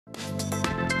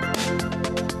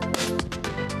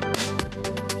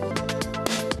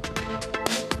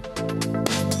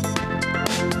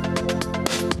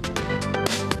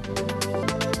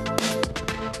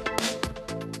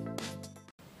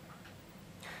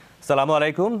আসসালামু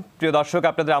আলাইকুম প্রিয় দর্শক,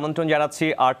 আপনাদের আমন্ত্রণ জানাচ্ছি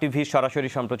RTV সরাসরি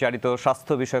সম্প্রচারিত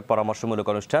স্বাস্থ্য বিষয়ক পরামর্শমূলক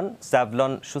অনুষ্ঠান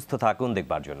স্যাভলন সুস্থ থাকুন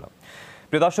দেখবার জন্য।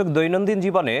 প্রিয় দর্শক, দৈনন্দিন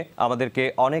জীবনে আমাদেরকে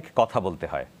অনেক কথা বলতে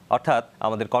হয়, অর্থাৎ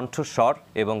আমাদের কণ্ঠস্বর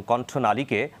এবং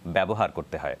কণ্ঠনালীকে ব্যবহার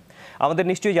করতে হয়। আমাদের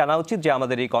নিশ্চয়ই জানা উচিত যে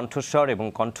আমাদের এই কণ্ঠস্বর এবং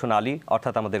কণ্ঠনালী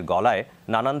অর্থাৎ আমাদের গলায়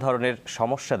নানান ধরনের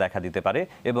সমস্যা দেখা দিতে পারে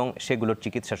এবং সেগুলোর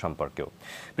চিকিৎসা সম্পর্কেও।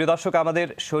 প্রিয় দর্শক, আমাদের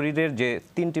শরীরের যে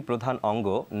তিনটি প্রধান অঙ্গ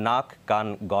নাক, কান,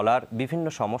 গলার বিভিন্ন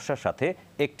সমস্যার সাথে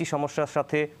একটি সমস্যার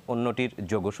সাথে অন্যটির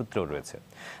যোগসূত্র রয়েছে।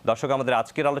 দর্শক, আমাদের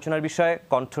আজকের আলোচনার বিষয়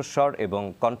কণ্ঠস্বর এবং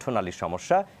কণ্ঠনালীর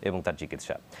সমস্যা এবং তার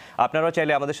চিকিৎসা। আপনারাও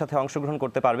চাইলে আমাদের সাথে অংশগ্রহণ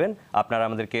করতে পারবেন। আপনারা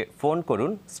আমাদেরকে ফোন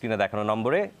করুন, স্ক্রিনে দেখানো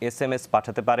নম্বরে SMS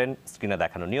পাঠাতে পারেন স্ক্রিনে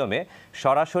দেখানো নিয়মে।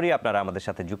 সরাসরি আপনারা আমাদের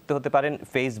সাথে যুক্ত হতে পারেন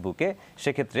ফেসবুকে,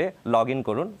 সেক্ষেত্রে লগ ইন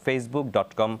করুন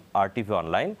facebook.com/RTV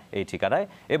online এই ঠিকানায়।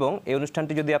 এবং এই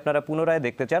অনুষ্ঠানটি যদি আপনারা পুনরায়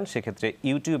দেখতে চান সেক্ষেত্রে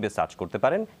ইউটিউবে সার্চ করতে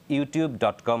পারেন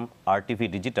youtube.com/RTV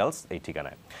digitals এই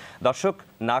ঠিকানায়। দর্শক,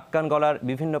 নাক, কান, গলার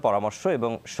বিভিন্ন পরামর্শ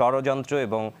এবং স্বরযন্ত্র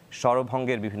এবং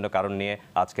স্বরভঙ্গের বিভিন্ন কারণ নিয়ে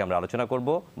আজকে আমরা আলোচনা করব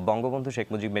বঙ্গবন্ধু শেখ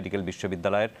মুজিব মেডিকেল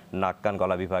বিশ্ববিদ্যালয়ের নাক, কান,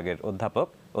 গলা বিভাগের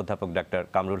অধ্যাপক ডাক্তার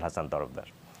কামরুল হাসান তরফদার।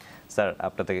 স্যার,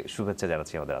 আপনাকে শুভেচ্ছা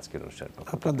জানাচ্ছি আমাদের আজকের অনুষ্ঠানে।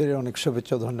 আপনাদের অনেক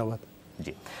শুভেচ্ছা, ধন্যবাদ।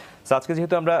 জি স্যার, আজকে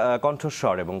যেহেতু আমরা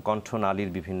কণ্ঠস্বর এবং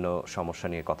কণ্ঠনালীর বিভিন্ন সমস্যা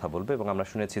নিয়ে কথা বলবো এবং আমরা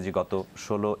শুনেছি যে গত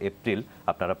 16 এপ্রিল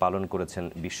আপনারা পালন করেছেন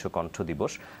বিশ্ব কণ্ঠ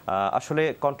দিবস। আসলে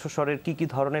কণ্ঠস্বরের কি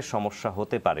ধরনের সমস্যা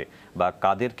হতে পারে বা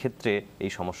কাদের ক্ষেত্রে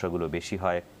এই সমস্যাগুলো বেশি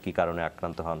হয়, কি কারণে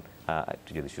আক্রান্ত হন, একটু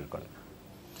যদি শুরু করেন।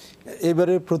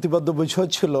 এবারে প্রতিপাদ্য বিষয়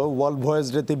ছিল ওয়ার্ল্ড ভয়েস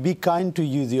ডেতে be kind to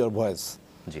use your voice.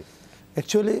 G,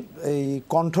 actually এই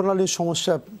কণ্ঠনালীর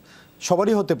সমস্যা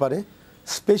সবারই হতে পারে,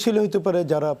 স্পেশালি হতে পারে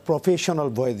যারা প্রফেশনাল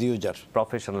ভয়েস ইউজার,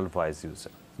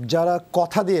 যারা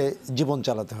কথা দিয়ে জীবন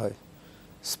চালাতে হয়,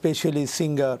 specially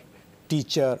singer,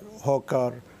 teacher,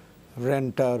 hawker,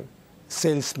 renter,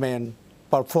 salesman,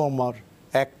 performer,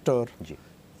 actor,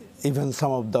 even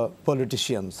some of the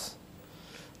politicians.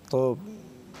 তো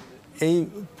এই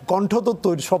কণ্ঠ তো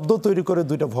শব্দ তৈরি করে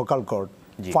দুইটা vocal cord,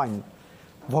 fine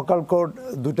vocal cord,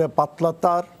 দুইটা পাতলা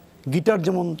তার। গিটার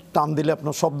যেমন টান দিলে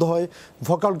আপনার শব্দ হয়,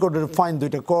 ভোকাল কর্ডের ফাইন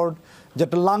দুইটা কর্ড,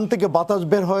 যেটা লাং থেকে বাতাস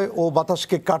বের হয় ও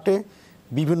বাতাসকে কাটে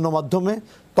বিভিন্ন মাধ্যমে।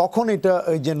 তখন এটা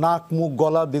এই যে নাক, মুখ,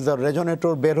 গলা, দিজ আর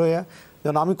রেজোনেটর বের হয়ে,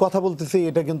 যেন আমি কথা বলতেছি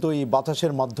এটা কিন্তু এই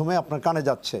বাতাসের মাধ্যমে আপনার কানে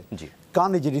যাচ্ছে।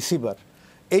 কান এই যে রিসিভার,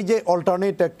 এই যে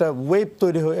অল্টারনেট একটা ওয়েভ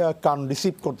তৈরি হয়ে কান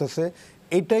রিসিভ করতেছে,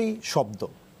 এটাই শব্দ।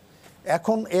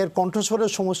 এখন এর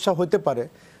কণ্ঠস্বরের সমস্যা হতে পারে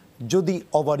যদি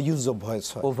ওভার ইউজ অফ ভয়েস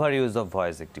হয়। ওভার ইউজ অফ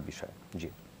ভয়েস একটি বিষয়। জি,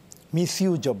 মিস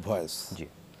ইউজ অফ ভয়েস। জি,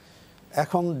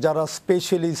 এখন যারা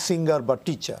স্পেশালি সিঙ্গার বা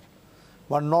টিচার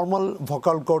বা নর্মাল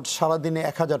ভোকাল কর্ড সারাদিনে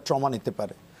 1000 ট্রমা নিতে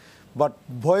পারে, but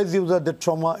voice ইউজারদের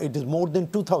trauma it is more দেন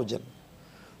 2000।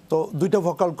 তো দুইটা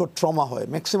ভোকাল কর্ড ট্রমা হয়,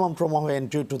 ম্যাক্সিমাম ট্রমা হয়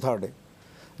এন্ট্রি টু থার্ডে।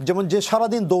 যেমন যে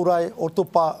সারাদিন দৌড়ায় ওর তো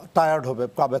পা টায়ার্ড হবে,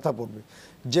 পা ব্যথা পড়বে।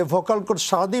 যে ভোকাল কর্ড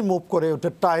সারাদিন মুভ করে ওটা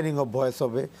টায়ারিং অফ ভয়েস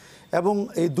হবে। এবং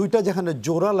এই দুইটা যেখানে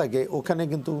জোড়া লাগে ওখানে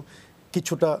কিন্তু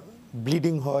কিছুটা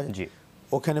ব্লিডিং হয়,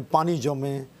 ওখানে পানি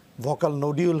জমে, ভোকাল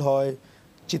নোডিউল হয়,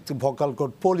 ভোকাল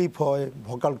কর্ড পলিপ হয়,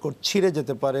 ভোকাল কর্ড ছিঁড়ে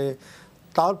যেতে পারে।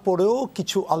 তারপরেও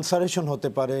কিছু আলসারেশন হতে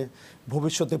পারে,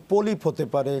 ভবিষ্যতে পলিপ হতে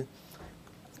পারে,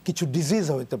 কিছু ডিজিজ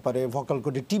হতে পারে, ভোকাল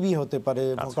কর্ডে টিবি হতে পারে,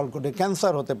 ভোকাল কর্ডে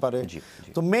ক্যান্সার হতে পারে।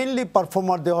 তো মেইনলি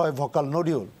পারফর্মার দেওয়া হয় ভোকাল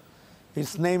নোডিউল।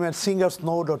 ইটস নেম এর singers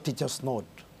node or teachers node.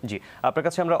 জি, আপনার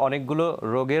কাছে আমরা অনেকগুলো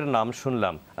রোগের নাম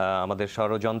শুনলাম, আমাদের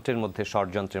স্বরযন্ত্রের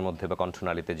মধ্যে বা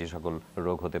কণ্ঠনালীতে যে সকল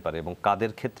রোগ হতে পারে এবং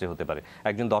কাদের ক্ষেত্রে হতে পারে।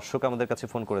 একজন দর্শক আমাদের কাছে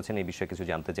ফোন করেছেন, এই বিষয়ে কিছু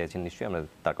জানতে চাইছেন, নিশ্চয়ই আমরা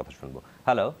তার কথা শুনবো।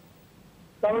 হ্যালো।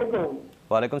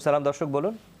 ওয়ালাইকুম সালাম, দর্শক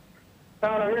বলুন।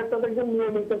 আমি আপনাদের একজন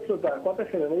নিয়মিত শ্রোতা, কথা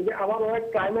শুনেন। ওই যে আমার ওই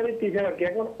প্রাইমারি টিচার আর কি,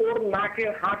 এখন ওর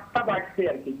নাকের হাতটা বাড়ছে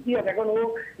আর কি, কি এখন ও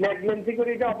নেগলেন্সি করে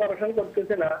এটা অপারেশন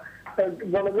করতেছে না,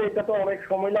 বলে যে এটা তো অনেক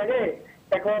সময় লাগে।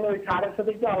 এখন ওই স্যারের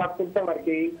সাথে একটু আলাপ করতাম আর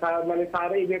কি, মানে স্যার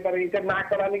এই ব্যাপারে এটা না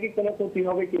করালে কি কোনো ক্ষতি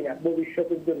হবে কিনা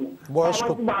ভবিষ্যতের জন্য।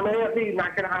 ভালোই আছি,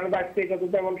 নাকের হাড় বাড়ছে, এটা তো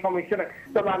তেমন সমস্যা না,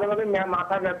 তো মাঝে মাঝে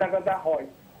মাথা ব্যথা হয়।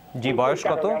 জি, বয়স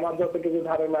কত? আমার যতটুকু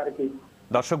ধারণা আর কি।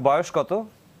 দর্শক, বয়স কত?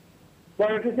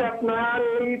 বয়স হচ্ছে আপনার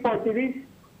ওই 35।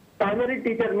 প্রাইমারি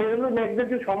টিচার, মেয়ের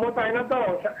নেক্সট সময় পায় না, তো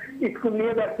স্কুল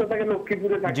নিয়ে ব্যস্ত থাকে,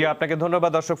 লক্ষ্মীপুরে থাকে। জি, আপনাকে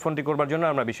ধন্যবাদ দর্শক ফোনটি করবার জন্য।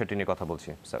 আমরা বিষয়টি নিয়ে কথা বলছি।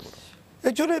 স্যার বলুন।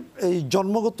 অ্যাকচুয়ালি এই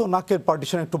জন্মগত নাকের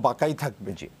পার্টিশন একটু বাঁকাই থাকবে,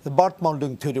 বার্থ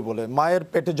মাউল্ডিং থিওরি বলে। মায়ের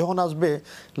পেটে যখন আসবে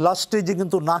লাস্ট স্টেজে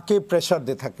কিন্তু নাকে প্রেশার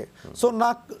দিয়ে থাকে, সো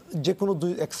নাক যে কোনো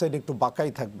এক সাইড একটু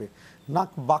বাঁকাই থাকবে। নাক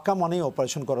বাঁকা মানেই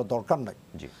অপারেশন করার দরকার নাই।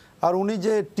 আর উনি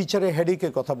যে টিচারের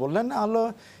হেডেকের কথা বললেন, আলো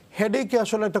হেডেকে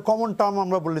আসলে একটা কমন টার্ম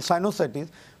আমরা বলি sinusitis,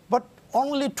 but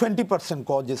only 20%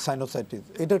 cause is sinusitis.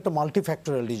 এটা একটা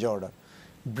মাল্টিফ্যাক্টরিয়াল ডিসঅর্ডার,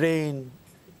 ব্রেইন,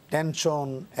 টেনশন,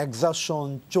 এক্সাশন,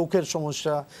 চোখের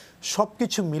সমস্যা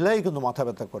সবকিছু মিলাই কিন্তু মাথা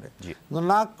ব্যথা করে।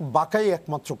 নাক বাঁকাই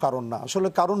একমাত্র কারণ না, আসলে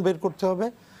কারণ বের করতে হবে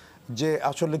যে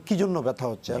আসলে কি জন্য ব্যথা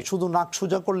হচ্ছে। আর শুধু নাক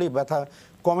সোজা করলেই ব্যথা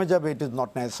কমে যাবে, ইট ইজ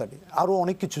নট নেসেসারি। আরও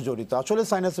অনেক কিছু জড়িত, আসলে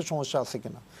সাইনাসের সমস্যা আছে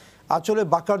কিনা, আসলে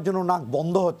বাঁকার জন্য নাক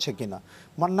বন্ধ হচ্ছে কিনা।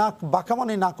 মানে নাক বাঁকা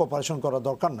মানে নাক অপারেশন করা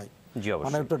দরকার নাই।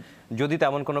 মানে যদি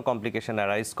তেমন কোনো কমপ্লিকেশন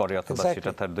অ্যারাইজ করে অথবা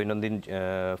সেটা তার দৈনন্দিন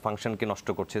ফাংশনকে নষ্ট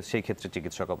করছে, সেই ক্ষেত্রে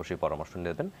চিকিৎসক অবশ্যই পরামর্শ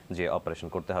দেবেন যে অপারেশন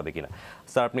করতে হবে কিনা।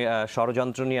 স্যার, আপনি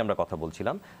স্বরযন্ত্র নিয়ে আমরা কথা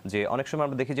বলছিলাম যে অনেক সময়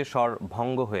আমরা দেখি যে স্বর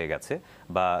ভঙ্গ হয়ে গেছে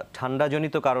বা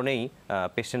ঠান্ডাজনিত কারণেই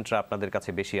পেশেন্টরা আপনাদের কাছে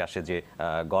বেশি আসে যে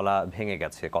গলা ভেঙে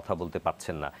গেছে, কথা বলতে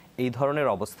পারছেন না। এই ধরনের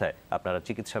অবস্থায় আপনারা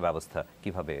চিকিৎসা ব্যবস্থা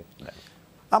কিভাবে দেন?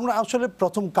 আমরা আসলে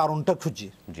প্রথম কারণটা খুঁজি,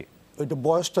 জি, ওইটা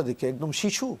বয়সটা দেখে একদম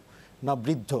শিশু না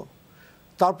বৃদ্ধ।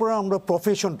 তারপরে আমরা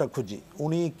প্রফেশনটা খুঁজি,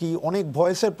 উনি কি অনেক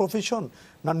ভয়েসের প্রফেশন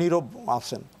না নীরব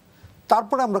আছেন।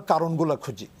 তারপরে আমরা কারণগুলো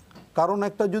খুঁজি, কারণ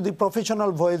একটা যদি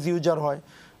প্রফেশনাল ভয়েস ইউজার হয়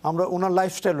আমরা ওনার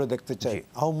লাইফস্টাইলও দেখতে চাই,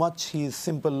 how much he is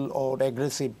simple or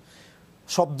aggressive,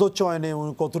 শব্দ চয়নে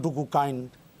উনি কতটুকু কাইন্ড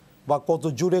বা কত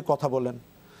জুড়ে কথা বলেন।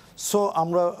 সো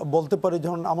আমরা বলতে পারি,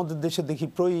 যখন আমাদের দেশে দেখি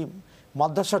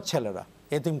মাদ্রাসার ছেলেরা,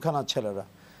 এতিমখানার ছেলেরা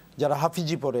যারা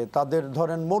হাফিজি পড়ে, তাদের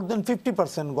ধরেন মোর দেন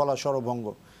 50% গলা স্বরভঙ্গ।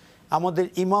 আমাদের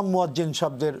ইমাম মুয়াজ্জিন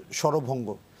সাহেবদের স্বরভঙ্গ।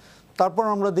 তারপর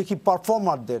আমরা দেখি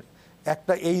পারফর্মারদের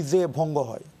একটা এইজে ভঙ্গ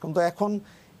হয়, কিন্তু এখন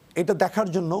এটা দেখার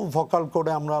জন্য ভোকাল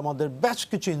কোডে আমরা আমাদের বেশ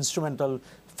কিছু ইনস্ট্রুমেন্টাল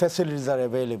ফ্যাসিলিটিস আর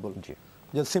অ্যাভেলেবল,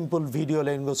 যে simple video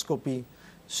laryngoscopy,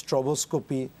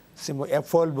 স্ট্রোবোস্কোপি,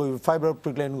 fibre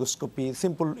optic laryngoscopy,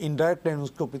 simple indirect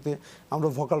ল্যারিঙ্গোস্কোপিতে আমরা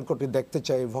ভোকাল কোডে দেখতে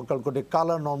চাই ভোকাল কোডে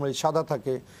কালার নর্মালি সাদা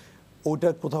থাকে, ওইটা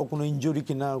কোথাও কোনো ইনজুরি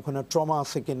কিনা, ওখানে ট্রমা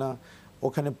আছে কিনা,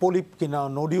 ওখানে পলিপ কিনা,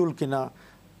 নোডিউল কিনা,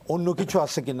 অন্য কিছু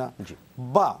আছে কিনা।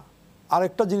 বা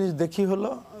আরেকটা জিনিস দেখি হলো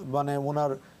মানে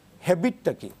ওনার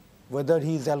হ্যাবিটটা কি, whether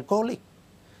he is alcoholic,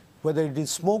 weather it is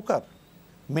smoker,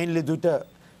 mainly দুইটা,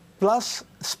 প্লাস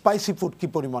স্পাইসি ফুড কি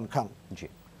পরিমাণ খান।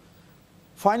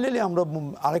 ফাইনালি আমরা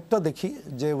আরেকটা দেখি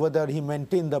যে whether he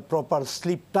maintain the proper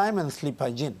slip time and sleep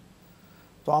hygiene.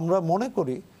 তো আমরা মনে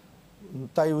করি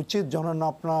তাই উচিত, যখন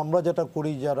আমরা যেটা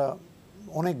করি, যারা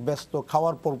অনেক ব্যস্ত,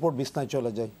 খাওয়ার পরপর বিছনায়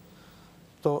চলে যায়,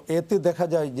 তো এতে দেখা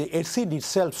যায় যে অ্যাসিড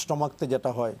ইটসেলফ স্টমাকতে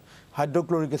যেটা হয়,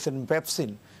 হাইড্রোক্লোরিক অ্যাসিড, পেপসিন,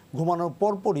 ঘুমানোর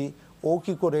পরপরই ও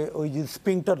কী করে ওই যে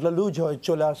স্পিংটারটা লুজ হয়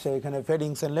চলে আসে এখানে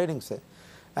ফেরিংস and লেরিংসে।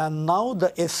 And now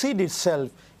the acid itself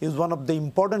is one of the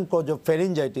important cause of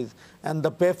pharyngitis, and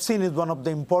the pepsin is one of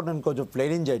the important cause of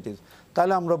laryngitis.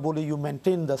 তাহলে আমরা বলি you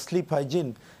maintain the sleep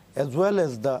hygiene as well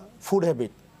as the food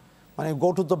habit. মানে go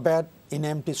to the bed in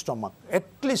empty stomach. At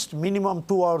least minimum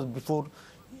 2 hours before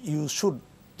you should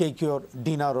take your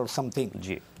dinner or something.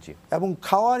 এবং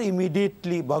খাওয়ার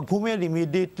immediately বা ঘুমের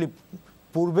immediately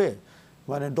পূর্বে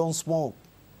মানে don't smoke,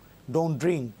 don't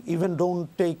drink, even don't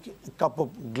take a cup of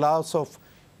glass of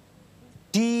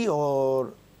tea or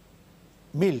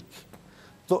milk.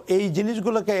 তো এই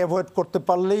জিনিসগুলোকে avoid করতে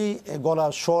পারলেই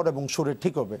গলার স্বর এবং সুরে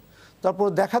ঠিক হবে। তারপর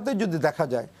যদি দেখা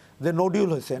যায় যে নোডিউল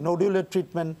হয়েছে, নোডিউলের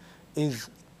treatment is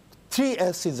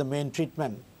 3S is a main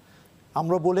treatment.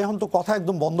 আমরা বলি এখন তো কথা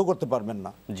একদম বন্ধ করতে পারবেন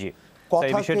না।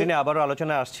 এই বিষয়টি নিয়ে আবারও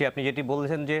আলোচনা আসছি। আপনি যেটি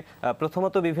বলছেন যে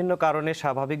প্রথমত বিভিন্ন কারণে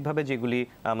স্বাভাবিকভাবে যেগুলি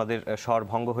আমাদের স্বর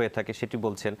ভঙ্গ হয়ে থাকে সেটি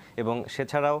বলছেন, এবং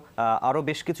সেছাড়াও আরও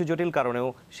বেশ কিছু জটিল কারণেও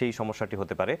সেই সমস্যাটি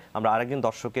হতে পারে। আমরা আরেকজন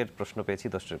দর্শকের প্রশ্ন পেয়েছি,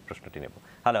 দর্শকের প্রশ্নটি নেব।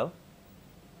 হ্যালো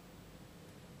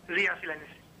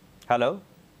হ্যালো,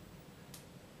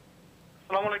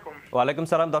 আসসালামু আলাইকুম। ওয়ালাইকুম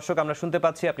সালাম। দর্শক আমরা শুনতে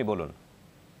পাচ্ছি, আপনি বলুন।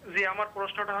 জি, আমার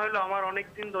প্রশ্নটা হলো, আমার অনেক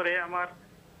দিন ধরে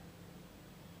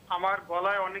আমার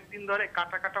গলায় অনেক দিন ধরে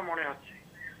কাটা কাটা মনে হচ্ছে।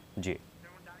 জি,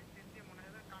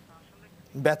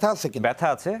 ব্যথা আছে কি? ব্যথা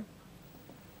আছে,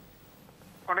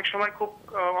 অনেক সময় খুব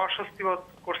অস্বস্তি বোধ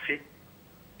করছি।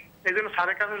 এই জন্য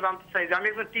স্যারের কাছে জানতে চাই যে আমি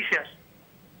একজন টিচার,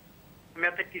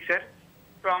 ম্যাথের টিচার,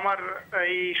 তো আমার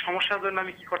এই সমস্যার জন্য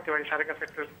আমি কি করতে পারি স্যারের কাছে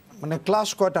একটু। মানে ক্লাস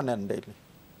কয়টা নেন ডেইলি?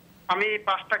 আমি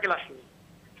 5টা ক্লাস নিই।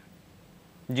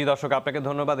 জি দর্শক, আপনাকে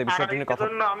ধন্যবাদ। এই বিষয়টি নিয়ে কথা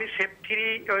জন্য আমি সেফ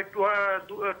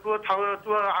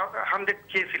 200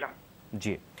 খেয়েছিলাম।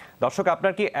 জি দর্শক,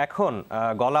 আপনার কি এখন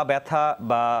গলা ব্যথা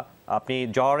বা আপনি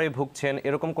জ্বরে ভুগছেন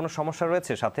এরকম কোনো সমস্যা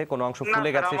রয়েছে, সাথে কোনো অংশ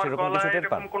ফুলে গেছে সেরকম কিছু টের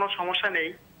পান? কোনো সমস্যা নেই,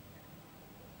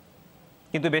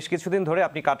 কিন্তু বেশ কিছুদিন ধরে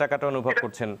আপনি কাটা কাটা অনুভব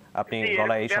করছেন, আপনি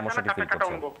গলায় এই সমস্যাটি ফিল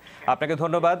করছেন। আপনাকে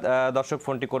ধন্যবাদ দর্শক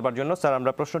ফোনটি করবার জন্য। স্যার,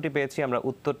 আমরা প্রশ্নটি পেয়েছি, আমরা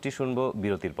উত্তরটি শুনবো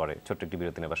বিরতির পরে। ছোট্ট একটি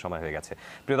বিরতি নেবার সময় হয়ে গেছে।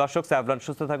 প্রিয় দর্শক, স্যাভলন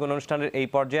সুস্থ থাকুন অনুষ্ঠানের এই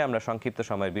পর্যায়ে আমরা সংক্ষিপ্ত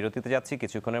সময়ের বিরতিতে যাচ্ছি,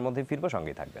 কিছুক্ষণের মধ্যে ফিরবো,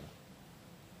 সঙ্গেই থাকবেন।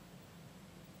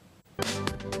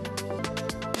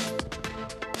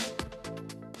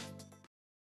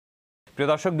 প্রিয়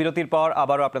দর্শক, বিরতির পর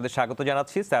আবারও আপনাদের স্বাগত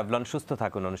জানাচ্ছি স্যাভলন সুস্থ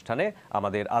থাকুন অনুষ্ঠানে।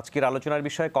 আমাদের আজকের আলোচনার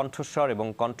বিষয় কণ্ঠস্বর এবং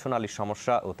কণ্ঠনালীর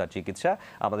সমস্যা ও তার চিকিৎসা।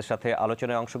 আমাদের সাথে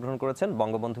আলোচনায় অংশগ্রহণ করেছেন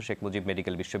বঙ্গবন্ধু শেখ মুজিব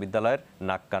মেডিকেল বিশ্ববিদ্যালয়ের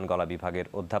নাক কান গলা বিভাগের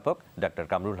অধ্যাপক ডক্টর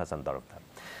কামরুল হাসান তরফদার।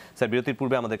 স্যার, বিরতির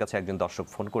পূর্বে আমাদের কাছে একজন দর্শক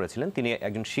ফোন করেছিলেন। তিনি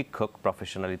একজন শিক্ষক,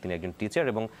 প্রফেশনালি তিনি একজন টিচার,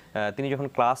 এবং তিনি যখন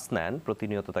ক্লাস নেন,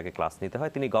 প্রতিনিয়ত তাকে ক্লাস নিতে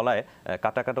হয়, তিনি গলায়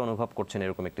কাটা কাটা অনুভব করছেন,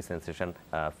 এরকম একটি সেন্সেশন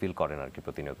ফিল করেন আর কি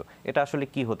প্রতিনিয়ত। এটা আসলে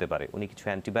কি হতে পারে? উনি কিছু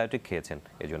অ্যান্টিবায়োটিক খেয়েছেন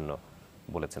এজন্য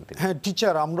বলেছেন তিনি। হ্যাঁ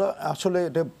টিচার, আমরা আসলে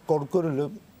এটা করলে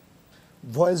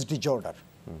voice disorder.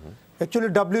 Actually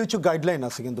WHO guideline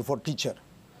আছে কিন্তু ফর টিচার।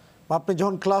 আপনি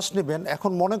যখন ক্লাস নেবেন,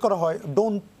 এখন মনে করা হয়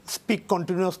don't speak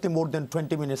continuously more then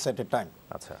 20 minutes at A time.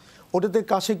 আচ্ছা, ওটাতে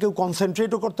কাছে কেউ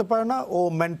কনসেন্ট্রেটও করতে পারে না, ও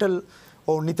মেন্টাল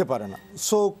ও নিতে পারে না।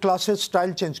 সো ক্লাসের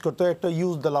স্টাইল চেঞ্জ করতে হয়, একটা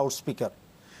use the loud speaker.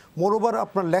 Moreover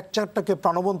আপনার লেকচারটাকে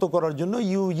প্রাণবন্ত করার জন্য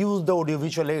use the audio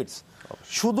visual AIDS.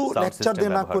 শুধু লেকচার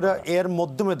দিয়ে না করে এর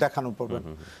মাধ্যমে দেখানো পড়বেন।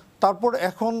 তারপর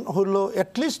এখন হলো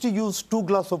at least use 2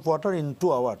 glass of water in 2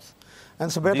 hours,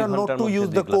 and so better not to use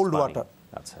the cold water.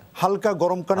 হালকা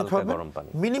গরম পানি খাবেন,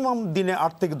 মিনিমাম দিনে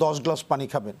 8 থেকে 10 গ্লাস পানি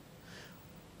খাবেন।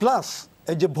 প্লাস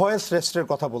এই যে ভয়েস রেস্টের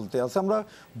কথা বলতে আছে, আমরা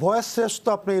ভয়েস রেস্ট তো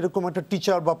আপনি এরকম একটা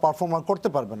টিচার বা পারফর্মার করতে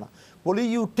পারবে না। বলি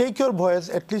you take your voice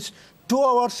at least 2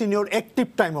 hours in your active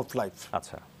time of life.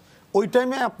 আচ্ছা, ওই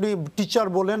টাইমে আপনি টিচার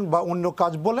বলেন বা অন্য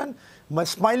কাজ বলেন,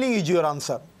 স্মাইলিং ইজ ইউর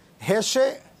আনসার। হেসে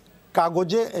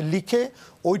কাগজে লিখে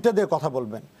ওইটা দিয়ে কথা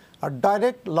বলবেন, আর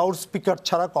ডাইরেক্ট লাউড স্পিকার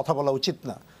ছাড়া কথা বলা উচিত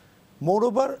না।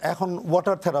 মোরওভার এখন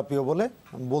ওয়াটার থেরাপিও বলে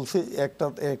বলছি একটা,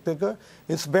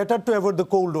 it's better to avoid the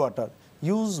cold water,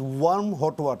 use worm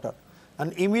hot water.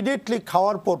 And immediately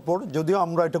খাওয়ার পরপর, যদিও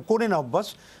আমরা এটা করি না অভ্যাস,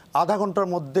 আধা ঘন্টার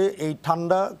মধ্যে এই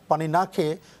ঠান্ডা পানি না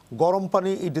খেয়ে গরম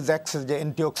পানি, ইট ইজ অ্যাক্সেস যে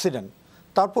অ্যান্টিঅক্সিডেন্ট।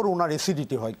 তারপর ওনার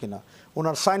অ্যাসিডিটি হয় কিনা,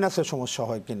 ওনার সাইনাসের সমস্যা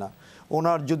হয় কিনা,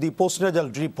 ওনার যদি পোস্টনেজাল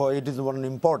ড্রিপ হয়, ইট ইজ ওয়ান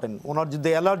ইম্পর্টেন্ট, ওনার যদি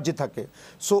অ্যালার্জি থাকে,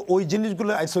 সো ওই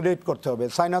জিনিসগুলো আইসোলেট করতে হবে।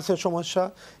 সাইনাসের সমস্যা,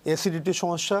 অ্যাসিডিটির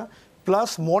সমস্যা, প্লাস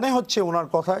মনে হচ্ছে ওনার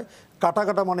কথায় কাটা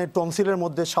কাটা মানে টনসিলের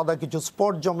মধ্যে সাদা কিছু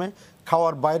স্পট জমে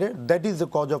খাওয়ার বাইরে, that is the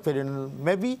cause of এরিনাল,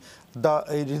 maybe the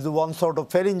it is one sort of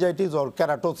pharyngitis or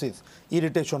ক্যারাটোসিস,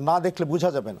 irritation. না দেখলে বোঝা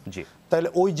যাবে না। তাহলে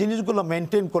ওই জিনিসগুলো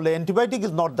মেনটেন করলে, antibiotic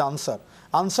is not the answer,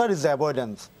 answer is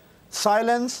avoidance.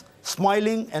 Silence,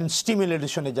 smiling and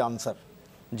stimulation is answer.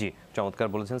 জি, চমৎকার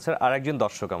বলেছেন স্যার। আর একজন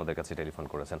দর্শক আমাদের কাছে টেলিফোন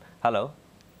করেছেন। হ্যালো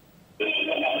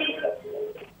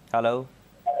হ্যালো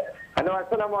হ্যালো,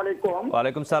 আসসালামু আলাইকুম।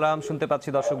 ওয়ালাইকুম সালাম, শুনতে পাচ্ছি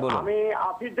দর্শক, বলুন। আমি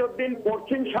আফিজউদ্দিন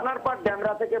পশ্চিম সানারপাড়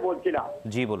ড্যামরা থেকে বলছিলাম।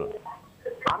 জি বলুন।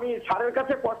 আমি স্যারের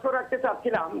কাছে প্রশ্ন রাখতে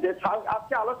চাচ্ছিলাম যে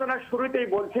আজকে আলোচনার শুরুতেই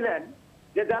বলছিলেন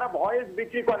যে যারা ভয়েস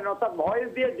বিক্রি করেন, অর্থাৎ ভয়েস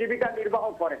দিয়ে জীবিকা নির্বাহ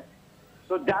করেন,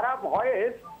 তো যারা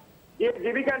ভয়েস দিয়ে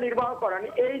জীবিকা নির্বাহ করেন,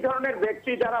 এই ধরনের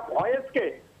ব্যক্তি যারা ভয়েসকে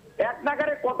এক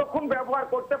নাগারে কতক্ষণ ব্যবহার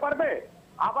করতে পারবে,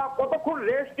 আবার কতক্ষণ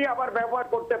রেস্ট দিয়ে আবার ব্যবহার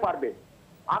করতে পারবে?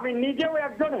 আমি নিজেও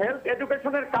একজন হেলথ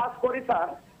এডুকেশনের কাজ করি স্যার,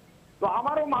 তো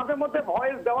আমারও মাঝে মধ্যে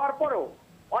ভয়েস দেওয়ার পরেও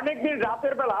অনেকদিন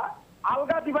রাতের বেলা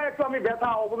আলগা দিবা একটু আমি ব্যথা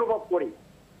অনুভব করি।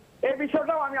 এই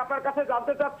বিষয়টাও আমি আপনার কাছে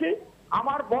জানতে চাচ্ছি।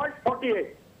 আমার বয়স 48।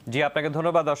 জি, আপনাকে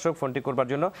ধন্যবাদ দর্শক ফোনটি করবার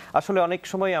জন্য। আসলে অনেক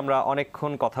সময় আমরা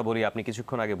অনেকক্ষণ কথা বলি। আপনি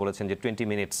কিছুক্ষণ আগে বলেছেন যে 20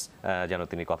 মিনিটস যেন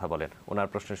তিনি কথা বলেন। ওনার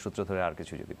প্রশ্নের সূত্র ধরে আর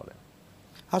কিছু যদি বলেন।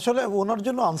 আসলে ওনার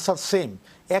জন্য আনসার সেম,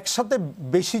 একসাথে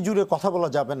বেশি জুড়ে কথা বলা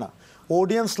যাবে না।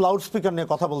 অডিয়েন্স লাউড স্পিকার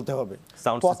নিয়ে কথা বলতে হবে,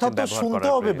 কথা তো শুনতে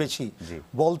হবে বেশি,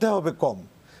 বলতে হবে কম।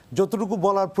 যতটুকু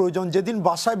বলার প্রয়োজন, যেদিন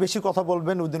বাসায় বেশি কথা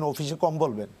বলবেন ওই দিন অফিসে কম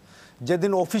বলবেন,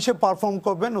 যেদিন অফিসে পারফর্ম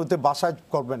করবেন ওতে বাসায়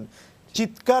করবেন।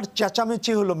 চিৎকার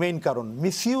চেঁচামেচি হলো মেইন কারণ।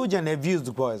 Misuse and abuse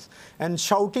voice and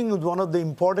shouting is one of the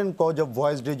important cause of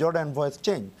voice disorder and voice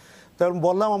change. কারণ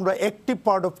বললাম আমরা অ্যাক্টিভ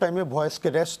পার্ট অফ টাইমে ভয়েসকে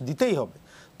রেস্ট দিতেই হবে।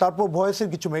 তারপর ভয়েসের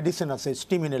কিছু মেডিসিন আছে,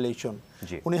 স্টিমুলেশন।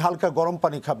 উনি হালকা গরম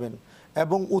পানি খাবেন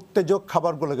এবং উত্তেজক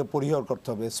খাবারগুলোকে পরিহার করতে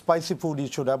হবে। Spicy food you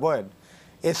should avoid.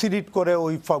 অ্যাসিডিট করে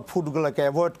ওই ফুডগুলোকে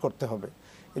অ্যাভয়েড করতে হবে,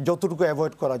 যতটুকু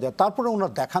অ্যাভয়েড করা যায়। তারপরে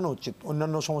ওনার দেখানো উচিত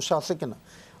অন্যান্য সমস্যা আছে কিনা,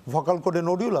 ভোকাল কোডে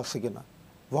নোডিউল আছে কিনা,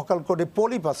 ভোকাল কোডে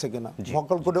পলিপ আছে কিনা,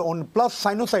 ভোকাল কোডে প্লাস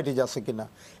সাইনোসাইটিস আছে কিনা,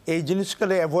 এই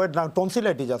জিনিসগুলো অ্যাভয়েড না,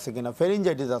 টনসিলাইটিস আছে কিনা,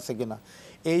 ফেরিনজাইটিস আছে কিনা,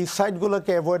 এই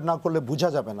সাইটগুলোকে অ্যাভয়েড না করলে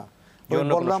বোঝা যাবে না।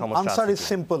 বললাম answer is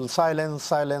simple, silence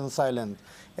silence silence,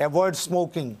 avoid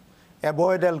smoking,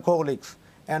 avoid অ্যালকোহলিক্স,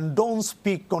 and don't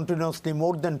speak continuously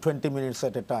more than 20 minutes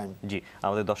at a time. জি,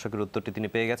 আমাদের দর্শকের উত্তরটি তিনি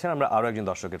পেয়ে গেছেন। আমরা আরো একজন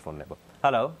দর্শকের ফোন নেব।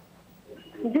 হ্যালো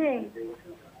জি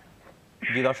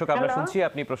জি দর্শক, আমরা শুনছি,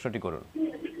 আপনি প্রশ্নটি করুন।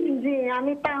 জি,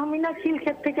 আমি তাহমিনা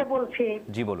খিলক্ষেত থেকে বলছি।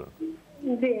 জি বলুন।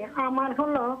 জি,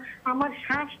 আমার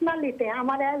শ্বাসনালীতে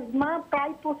আমার অ্যাজমা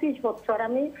প্রায় 25 বছর।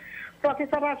 আমি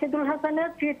প্রফেসর রাশিদুল হাসানের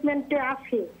ট্রিটমেন্টে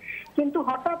আছি, কিন্তু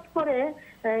হঠাৎ করে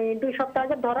 2 সপ্তাহ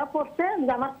আগে ধরা পড়ছে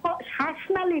যে আমার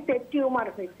শ্বাসনালীতে টিউমার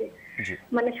হয়েছে।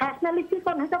 মানে শ্বাসনালী কি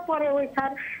কোন হয়েছে, পরে ওই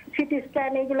স্যার সিটি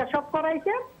স্ক্যান এগুলা সব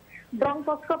করাইছে,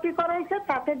 ব্রঙ্কোস্কোপি করাইছে,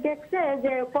 তাতে দেখছে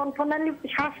যে কণ্ঠনালী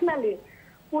শ্বাসনালী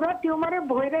পুরো টিউমারে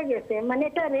ভরে গেছে। মানে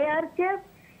এটা রেয়ার কেস,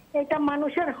 এটা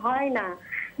মানুষের হয় না,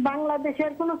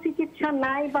 বাংলাদেশের কোনো চিকিৎসা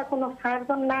নাই বা কোনো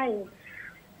সার্জন নাই।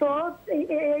 তো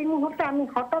এই মুহূর্তে আমি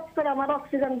হঠাৎ করে আমার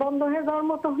অক্সিজেন বন্ধ হয়ে যাওয়ার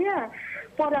মতো হয়ে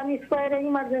পরে আমি স্কয়ারে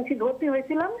ইমার্জেন্সি ভর্তি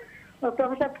হয়েছিলাম।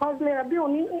 প্রফেসর ফজলে রাব্বি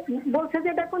উনি বলছে যে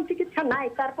এটা কোন চিকিৎসা নাই,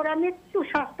 তারপরে আমি একটু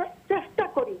চেষ্টা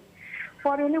করি,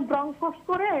 পরে উনি ব্রঙ্কোস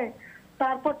করে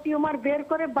তারপর টিউমার বের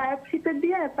করে বায়োপসিতে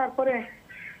দিয়ে তারপরে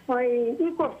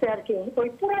ওই করছে আর কি, ওই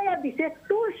পুরাইয়া দিছে।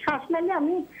 একটু শ্বাস নিলে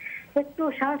আমি একটু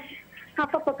শ্বাস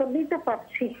আপাতত নিতে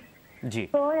পারছি। জি,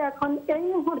 তো এখন এই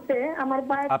মুহূর্তে আমার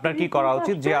আপনার কি করা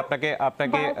উচিত? যে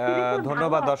আপনাকে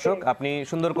ধন্যবাদ দর্শক, আপনি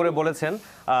সুন্দর করে বলেছেন।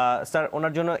 স্যার,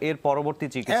 ওনার জন্য এর পরবর্তী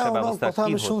চিকিৎসা ব্যবস্থা কি?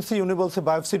 আমি শুনছি উনি বলছে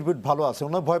বায়োপসি রিপোর্ট ভালো আছে,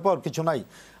 ওনার ভয় পাওয়ার কিছু নাই।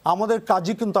 আমাদের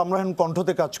কাজই কিন্তু আমরা এখন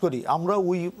কণ্ঠতে কাজ করি, আমরা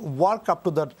we work up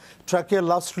to that ট্র্যাকের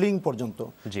লাস্ট লিঙ্ক পর্যন্ত,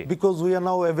 because we are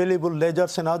now available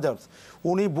lasers and others.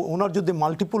 ওনার যদি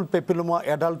multiple papilloma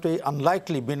adult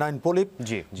unlikely benign polyp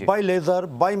by laser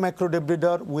by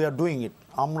মাইক্রোডেব্রিডার we are doing it,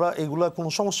 আমরা এগুলা কোনো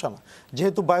সমস্যা না।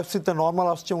 যেহেতু বায়োপসিতে নর্মাল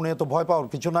আসছে, উনি এত ভয়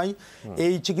পাওয়ার কিছু নাই।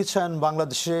 এই চিকিৎসা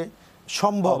বাংলাদেশে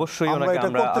সম্ভব, অবশ্যই ওনাকে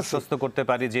আমরা আশ্বস্ত করতে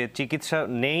পারি যে চিকিৎসা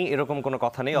নেই এরকম কোনো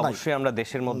কথা নেই, অবশ্যই আমরা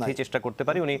দেশের মধ্যেই চেষ্টা করতে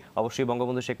পারি। উনি অবশ্যই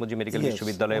বঙ্গবন্ধু শেখ মুজিব মেডিকেল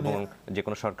বিশ্ববিদ্যালয় এবং যে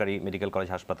কোনো সরকারি মেডিকেল কলেজ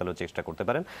হাসপাতালেও চেষ্টা করতে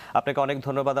পারেন। আপনাকে অনেক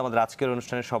ধন্যবাদ আমাদের আজকের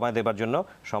অনুষ্ঠানে সময় দেওয়ার জন্য।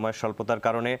 সময়ের স্বল্পতার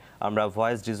কারণে আমরা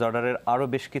ভয়েস ডিসঅর্ডারের আরও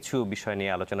বেশ কিছু বিষয়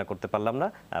নিয়ে আলোচনা করতে পারলাম না।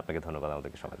 আপনাকে ধন্যবাদ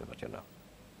আমাদেরকে সময় দেওয়ার জন্য।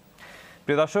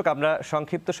 প্রিয় দর্শক, আমরা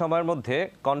সংক্ষিপ্ত সময়ের মধ্যে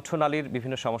কণ্ঠনালীর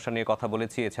বিভিন্ন সমস্যা নিয়ে কথা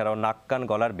বলেছি, এছাড়াও নাক কান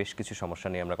গলার বেশ কিছু সমস্যা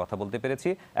নিয়ে আমরা কথা বলতে পেরেছি।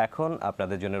 এখন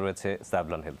আপনাদের জন্য রয়েছে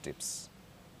স্যাভলন হেলথ টিপস।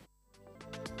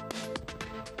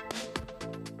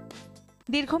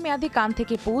 দীর্ঘমেয়াদী কান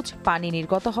থেকে পুঁজ, পানি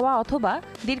নির্গত হওয়া অথবা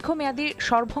দীর্ঘমেয়াদী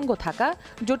স্বরভঙ্গ থাকা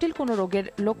জটিল কোনো রোগের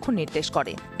লক্ষণ নির্দেশ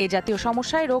করে। এ জাতীয়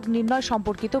সমস্যায় রোগ নির্ণয়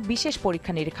সম্পর্কিত বিশেষ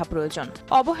পরীক্ষা নিরীক্ষা প্রয়োজন।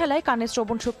 অবহেলায় কানের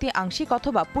শ্রবণ শক্তি আংশিক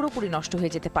অথবা পুরোপুরি নষ্ট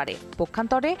হয়ে যেতে পারে।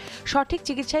 পক্ষান্তরে সঠিক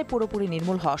চিকিৎসায় পুরোপুরি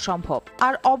নির্মূল হওয়া সম্ভব।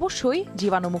 আর অবশ্যই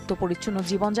জীবাণুমুক্ত পরিচ্ছন্ন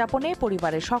জীবনযাপনে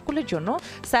পরিবারের সকলের জন্য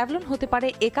স্যাভলন হতে পারে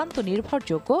একান্ত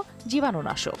নির্ভরযোগ্য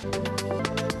জীবাণুনাশক।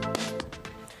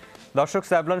 দর্শক,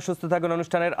 স্যাভলন সুস্থ থাকুন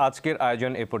অনুষ্ঠানের আজকের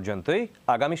আয়োজন এ পর্যন্তই।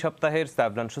 আগামী সপ্তাহের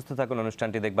স্যাভলন সুস্থ থাকুন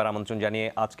অনুষ্ঠানটি দেখবার আমন্ত্রণ জানিয়ে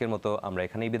আজকের মতো আমরা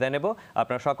এখানেই বিদায় নেব।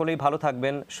 আপনারা সকলেই ভালো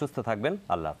থাকবেন, সুস্থ থাকবেন।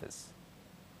 আল্লাহ হাফেজ।